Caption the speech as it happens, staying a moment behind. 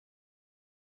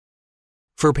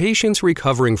For patients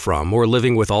recovering from or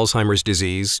living with Alzheimer's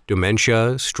disease,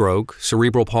 dementia, stroke,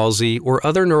 cerebral palsy, or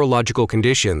other neurological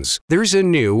conditions, there's a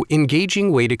new,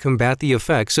 engaging way to combat the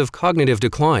effects of cognitive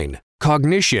decline.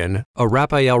 Cognition, a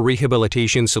Raphael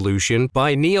rehabilitation solution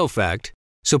by Neofect,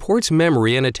 supports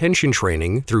memory and attention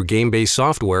training through game-based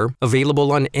software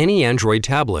available on any Android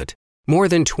tablet. More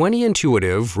than 20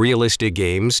 intuitive, realistic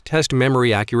games test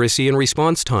memory accuracy and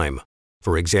response time.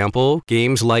 For example,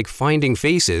 games like Finding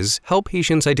Faces help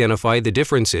patients identify the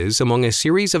differences among a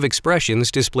series of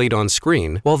expressions displayed on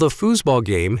screen, while the foosball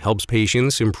game helps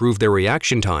patients improve their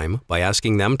reaction time by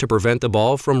asking them to prevent the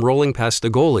ball from rolling past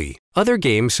the goalie. Other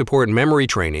games support memory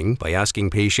training by asking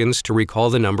patients to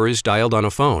recall the numbers dialed on a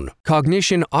phone.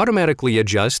 Cognition automatically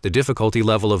adjusts the difficulty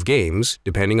level of games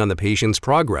depending on the patient's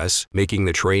progress, making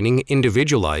the training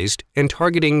individualized and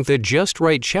targeting the just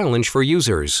right challenge for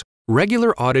users.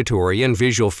 Regular auditory and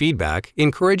visual feedback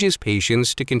encourages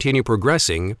patients to continue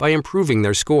progressing by improving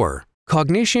their score.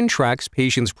 Cognition tracks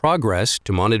patients' progress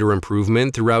to monitor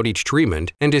improvement throughout each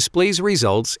treatment and displays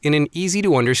results in an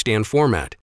easy-to-understand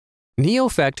format.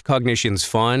 Neofect Cognition's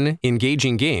fun,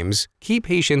 engaging games keep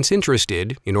patients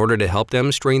interested in order to help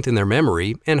them strengthen their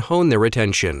memory and hone their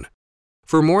attention.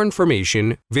 For more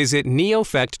information, visit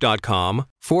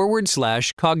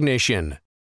neofect.com/cognition.